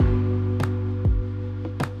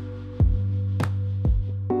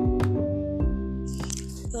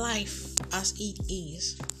as it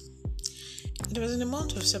is. It was in the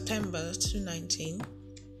month of September 2019.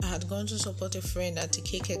 I had gone to support a friend at the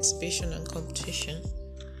cake exhibition and competition.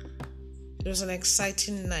 It was an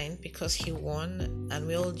exciting night because he won, and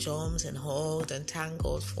we all jumped and hugged and thanked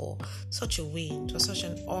God for such a win. It was such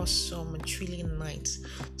an awesome and thrilling night.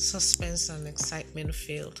 Suspense and excitement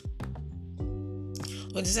filled.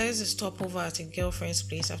 We decided to stop over at a girlfriend's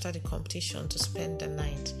place after the competition to spend the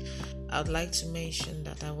night. I would like to mention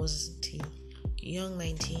that I was the young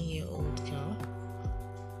 19-year-old girl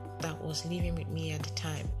that was living with me at the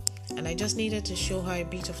time, and I just needed to show her a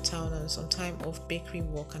bit of town and some time off bakery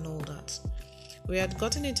work and all that. We had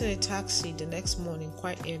gotten into a taxi the next morning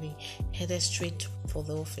quite early, headed straight for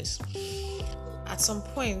the office. At some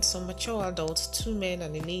point, some mature adults, 2 men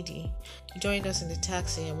and a lady, joined us in the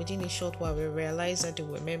taxi, and within a short while we realized that they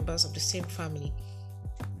were members of the same family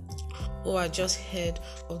who had just heard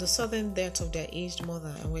of the sudden death of their aged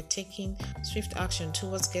mother and were taking swift action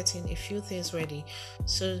towards getting a few things ready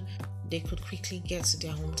so they could quickly get to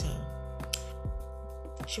their hometown.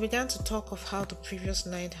 She began to talk of how the previous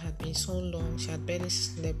night had been so long she had barely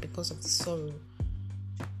slept because of the sorrow.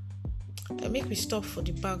 I make we stop for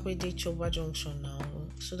the bank where they Choba Junction now,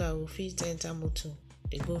 so that we'll fit enter motor.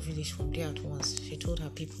 They go village from there at once, she told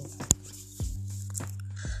her people.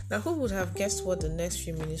 Now, who would have guessed what the next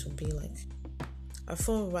few minutes would be like? Her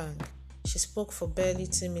phone rang. She spoke for barely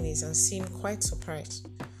 2 minutes and seemed quite surprised.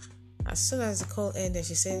 As soon as the call ended,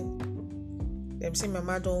 she said, "Them say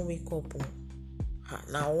Mama don't wake up."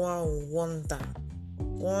 Now, wow,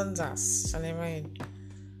 wonders shall never end.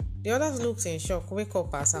 The others looked in shock. "Wake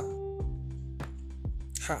up, Asa."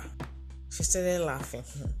 She started laughing.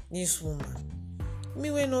 This woman. Me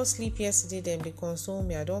wey no sleep yesterday, then they console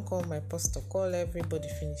me. I don't call my pastor, call everybody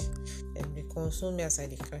finish. Then they console me as I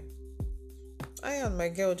cry. I and my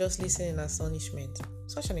girl just listen in astonishment.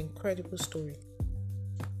 Such an incredible story.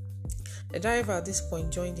 The driver at this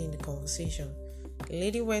point joined in the conversation. The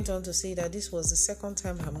lady went on to say that this was the second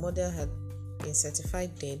time her mother had been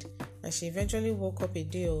certified dead, and she eventually woke up a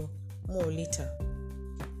day or more later.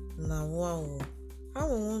 Now, wow, how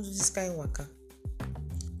we want to do this kind of waka?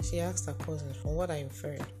 She asked her cousin, from what I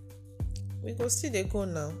inferred. "We go still they go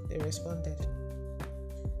now," they responded,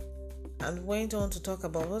 and went on to talk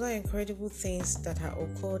about other incredible things that had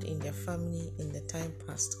occurred in their family in the time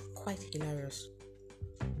past. Quite hilarious.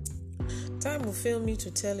 Time will fail me to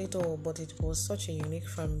tell it all, but it was such a unique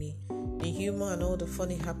family. The humor and all the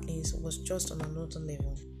funny happenings was just on another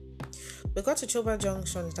level. We got to Choba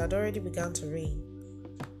Junction. It had already begun to rain.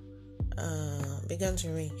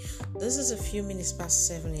 This is a few minutes past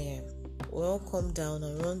 7 a.m. We all come down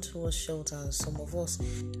and run towards shelter, and some of us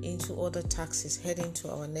into other taxis heading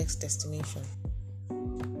to our next destination.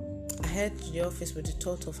 I head to the office with the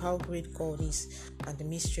thought of how great God is and the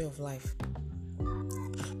mystery of life.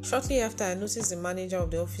 Shortly after, I noticed the manager of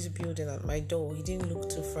the office building at my door. He didn't look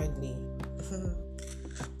too friendly.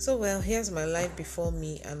 So, well, here's my life before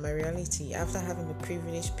me and my reality after having the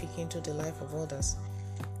privilege peeking into the life of others.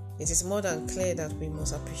 It is more than clear that we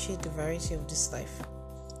must appreciate the variety of this life.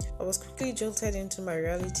 I was quickly jolted into my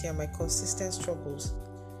reality and my consistent struggles.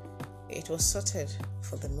 It was sorted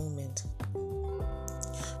for the moment.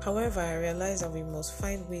 However, I realized that we must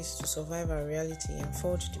find ways to survive our reality and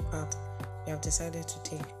forge the path we have decided to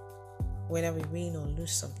take, whether we win or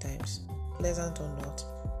lose sometimes, pleasant or not,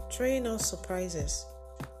 throwing us surprises,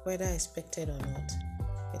 whether expected or not.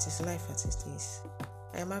 It is life as it is.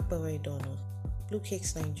 I am Akbawe Dono, Blue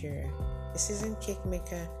Cakes Nigeria, a seasoned cake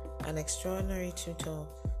maker, an extraordinary tutor,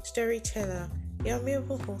 storyteller, your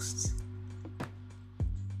amiable host,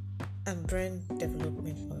 and brand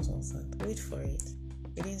development consultant. Wait for it.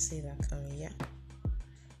 You didn't see that coming, yeah?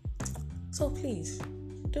 So please,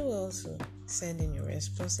 do also send in your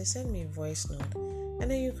responses. Send me a voice note,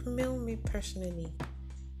 and then you can mail me personally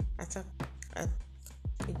at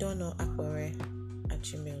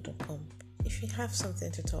idonoakware@gmail.com. If you have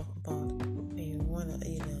something to talk about and you want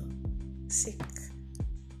to, seek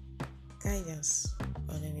guidance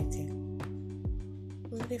on anything,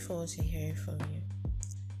 I'm looking forward to hearing from you.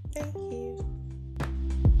 Thank you.